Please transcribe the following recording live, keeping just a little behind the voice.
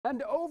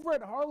And over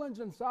at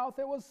Harlingen South,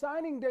 it was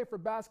signing day for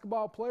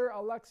basketball player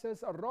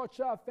Alexis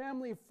Rocha.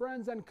 Family,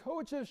 friends, and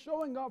coaches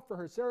showing up for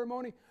her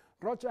ceremony.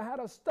 Rocha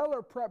had a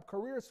stellar prep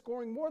career,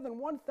 scoring more than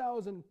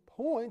 1,000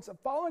 points.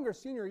 Following her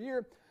senior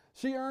year,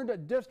 she earned a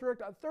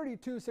District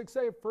 32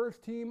 6A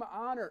first team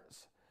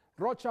honors.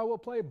 Rocha will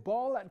play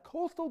ball at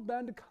Coastal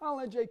Bend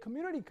College, a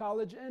community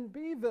college in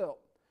Beeville.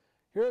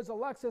 Here's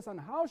Alexis on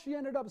how she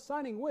ended up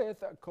signing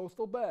with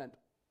Coastal Bend.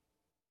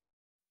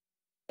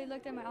 They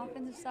looked at my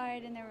offensive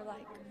side and they were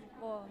like,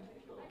 well,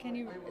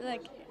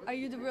 are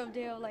you the real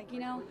deal,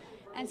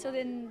 And so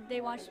then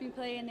they watched me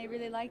play and they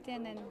really liked it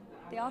and then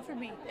they offered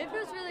me. It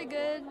feels really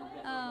good.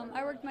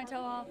 I worked my tail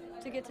off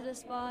to get to this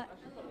spot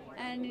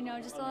and,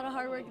 just a lot of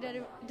hard work,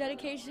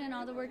 dedication,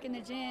 all the work in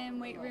the gym,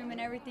 weight room and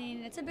everything.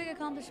 And it's a big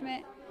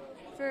accomplishment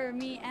for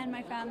me and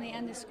my family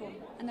and the school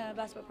and the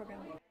basketball program.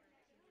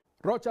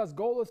 Rocha's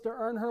goal is to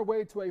earn her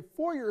way to a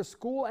four-year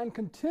school and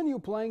continue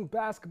playing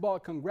basketball.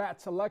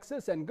 Congrats,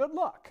 Alexis, and good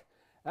luck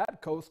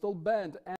at Coastal Bend.